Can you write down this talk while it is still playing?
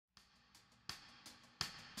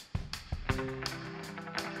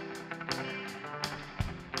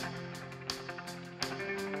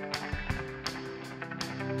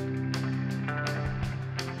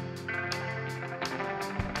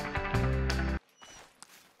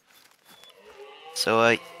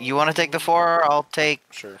So, you want to take the 4? I'll take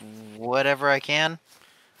Sure. whatever I can.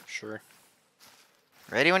 Sure.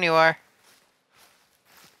 Ready when you are.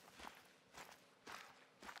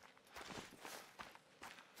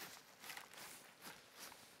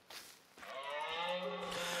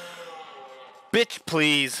 Bitch,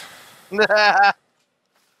 please.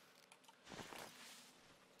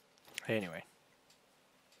 Anyway.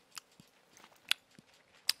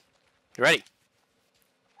 You ready?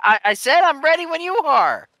 I said I'm ready when you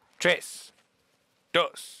are. Tres.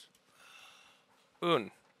 Dos. Un.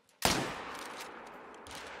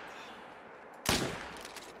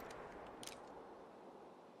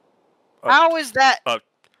 How is that?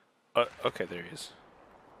 Okay, there he is.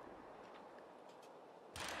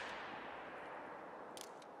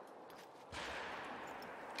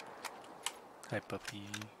 Hi, puppy.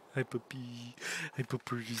 Hi, puppy. Hi,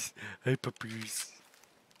 puppies. Hi, puppies.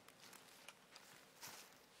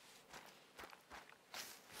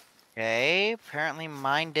 Okay, apparently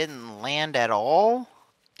mine didn't land at all.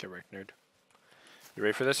 Get right, nerd. You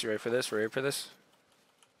ready for this? You ready for this? Ready for this?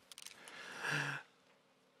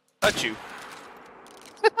 Achoo.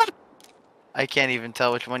 I can't even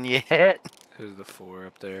tell which one you hit. There's the 4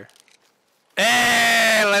 up there.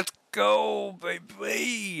 Hey, let's go,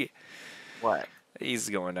 baby. What? He's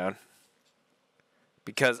going down.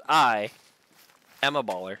 Because I am a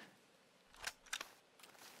baller.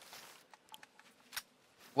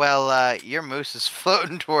 Well, your moose is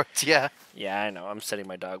floating towards you. Yeah, I know. I'm setting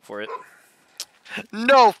my dog for it.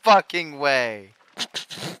 No fucking way.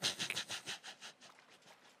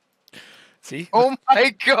 See? Oh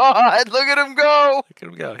my god, look at him go. Look at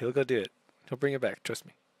him go. He'll go do it. He'll bring it back. Trust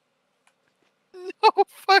me. No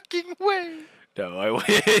fucking way. No, I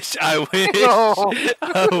wish. I wish. No.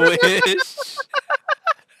 I wish.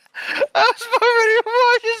 I was ready to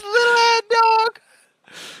watch his little head dog.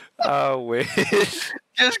 I wish.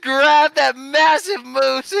 Just grab that massive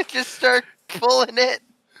moose and just start pulling it.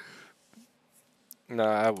 No,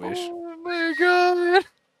 I wish. Oh my god.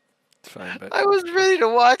 It's fine, but I was ready to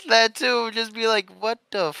watch that too. Just be like, what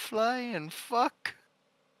the flying fuck?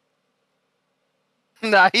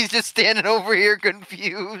 Nah, he's just standing over here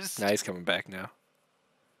confused. nah, he's coming back now.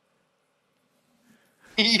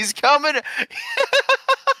 He's coming.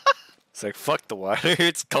 It's like, fuck the water.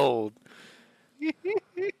 It's cold.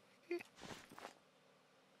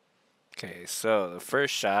 Okay, so the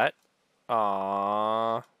first shot,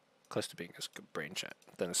 close to being a good brain shot.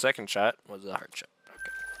 Then the second shot was a heart shot.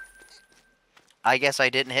 Okay. I guess I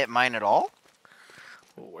didn't hit mine at all?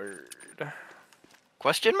 Word.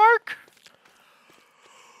 Question mark?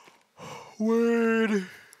 Word.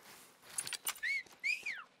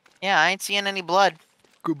 Yeah, I ain't seeing any blood.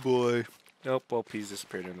 Good boy. Nope, well, peas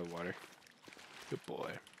disappeared in the water. Good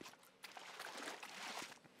boy.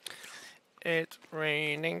 It's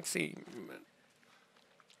raining semen.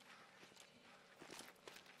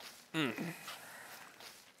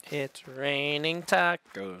 It's raining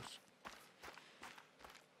tacos.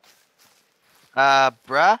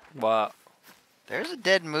 Bruh, What? there's a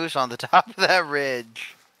dead moose on the top of that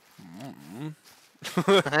ridge.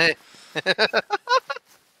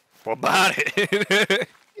 What about it?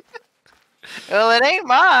 Well, it ain't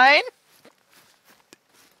mine.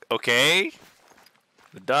 Okay.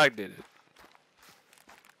 The dog did it.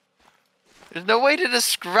 There's no way to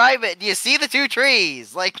describe it. Do you see the 2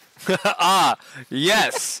 trees? Like, Ah,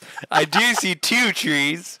 yes. I do see 2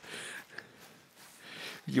 trees.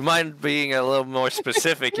 You mind being a little more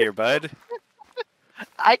specific here, bud?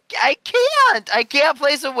 I can't. I can't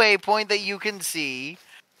place a waypoint that you can see.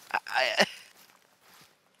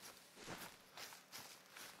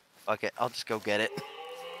 Fuck it. I'll just go get it.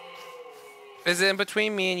 Is it in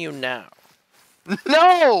between me and you now?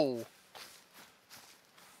 No!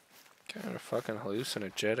 What kind of fucking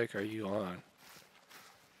hallucinogenic are you on?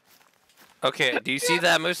 Okay, do you see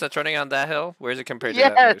that moose that's running on that hill? Where's it compared to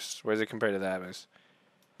that Yes. moose? Where's it compared to that moose?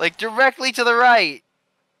 Like, directly to the right.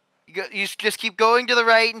 You just keep going to the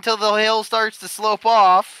right until the hill starts to slope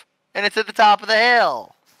off, and it's at the top of the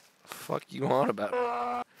hill. Fuck you on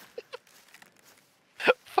about?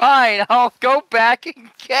 Fine, I'll go back and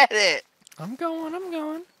get it. I'm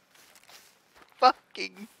going.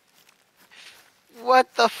 Fucking...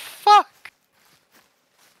 What the fuck?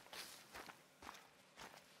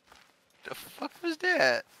 The fuck was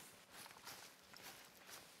that?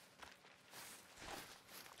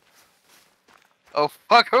 Oh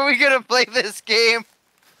fuck, are we gonna play this game?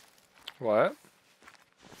 What?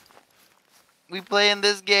 We playing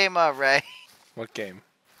this game, alright? What game?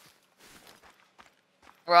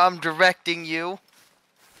 Where I'm directing you.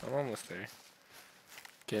 I'm almost there.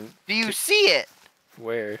 Do you see it?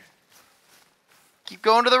 Where? Keep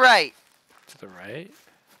going to the right. To the right?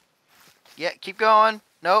 Yeah, keep going.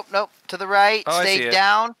 Nope, nope. To the right. Oh, I see Stay it.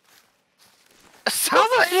 down. So How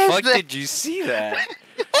what the is fuck this? did you see that?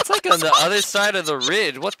 It's like on the other side of the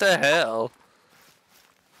ridge. What the hell?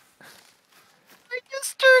 I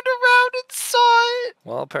just turned around and saw it.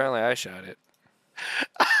 Well, apparently I shot it.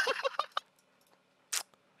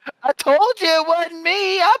 I told you it wasn't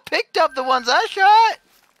me. I picked up the ones I shot.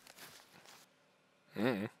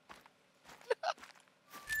 Anyway,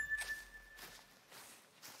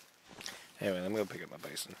 let me go pick up my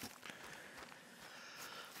bison.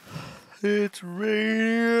 It's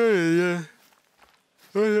raining.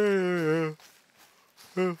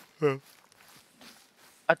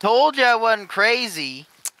 I told you I wasn't crazy.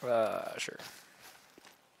 Sure.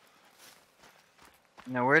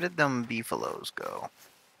 Now, where did them beefaloes go?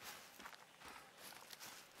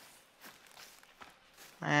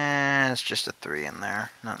 It's just a 3 in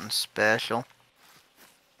there. Nothing special.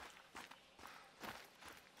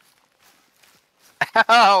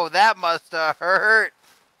 Oh, that must have hurt.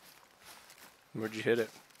 Where'd you hit it?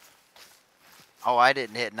 Oh, I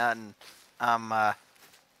didn't hit nothing.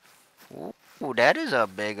 Ooh, that is a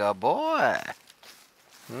bigger boy.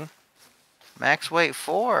 Max weight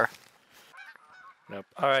 4. Nope.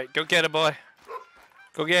 Alright, go get it, boy.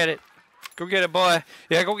 Go get it. Go get it, boy.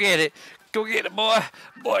 Yeah, go get it. Go get it, boy.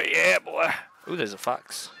 Boy, yeah, boy. Ooh, there's a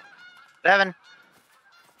fox. 7.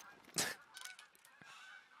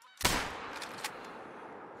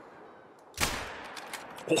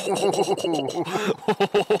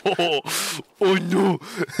 Oh no!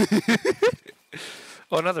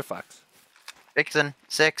 Oh, another fox. Vixen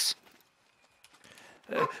 6.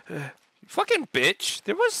 Fucking bitch.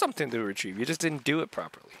 There was something to retrieve. You just didn't do it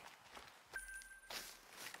properly.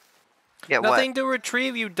 Yeah, Nothing to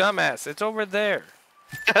retrieve, you dumbass. It's over there.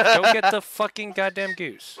 Go get the fucking goddamn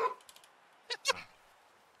goose.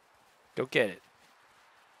 Go get it.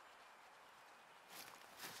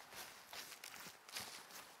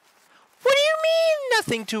 What do you mean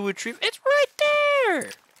nothing to retrieve? It's right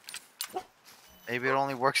there. Maybe it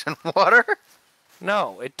only works in water?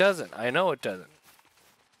 No, it doesn't. I know it doesn't.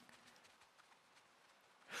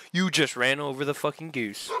 You just ran over the fucking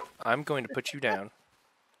goose. I'm going to put you down.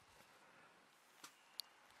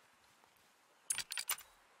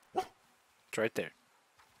 It's right there.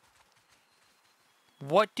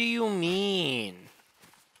 What do you mean?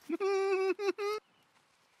 It's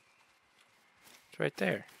right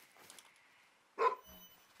there.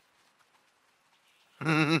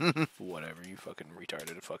 Whatever, you fucking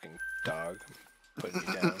retarded fucking dog. Putting me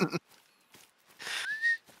down.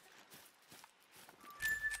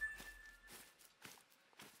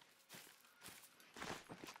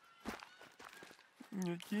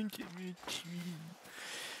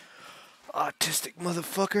 Autistic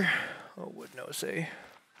motherfucker. Oh, would no say.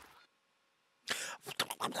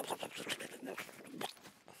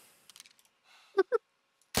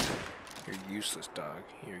 You're useless, dog.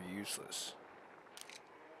 You're useless.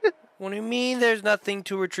 What do you mean there's nothing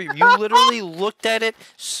to retrieve? You literally looked at it,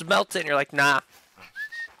 smelt it, and you're like, nah.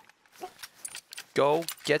 Go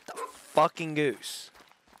get the fucking goose.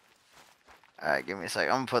 Alright, give me a sec.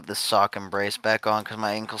 I'm gonna put this sock and brace back on because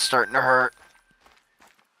my ankle's starting to hurt.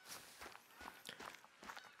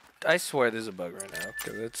 I swear there's a bug right now,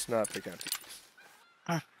 because it's not picking up the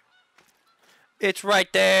keys. It's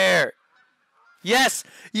right there! Yes!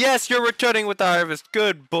 Yes, you're returning with the harvest.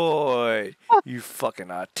 Good boy! You fucking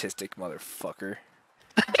autistic motherfucker.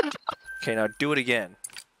 Okay, now do it again.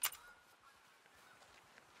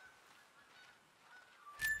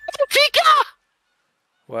 Chica!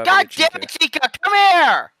 What God did you damn do? it, Chica! Come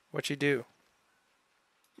here! What'd you do?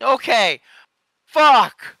 Okay.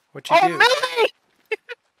 Fuck! What'd you do? Millie!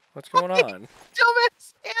 What's going on?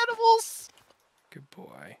 Dumbass animals! Good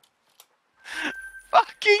boy.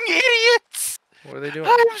 Fucking idiots! What are they doing?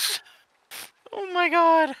 Oh my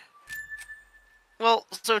god. Well,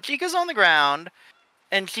 so Chica's on the ground,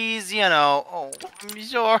 and she's, you know, oh, I'm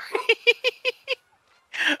sorry.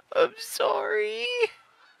 I'm sorry.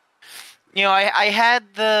 You know, I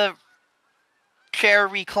had the chair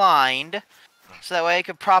reclined, so that way I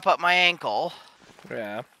could prop up my ankle.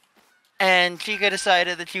 Yeah. And Chica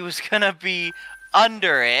decided that she was gonna be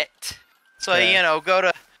under it. So Yeah. I, you know, go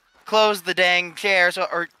to close the dang chair, so,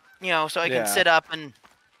 or, you know, so I can sit up and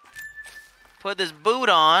put this boot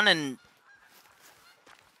on, and,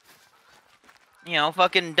 you know,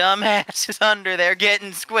 fucking dumbass is under there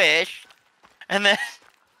getting squished. And then,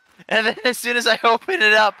 and then as soon as I open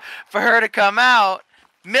it up for her to come out,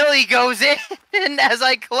 Millie goes in as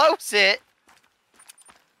I close it,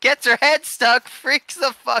 gets her head stuck, freaks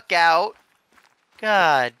the fuck out.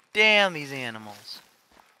 God damn these animals.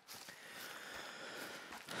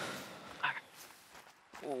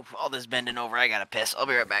 Ooh, all this bending over, I gotta piss. I'll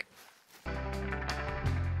be right back.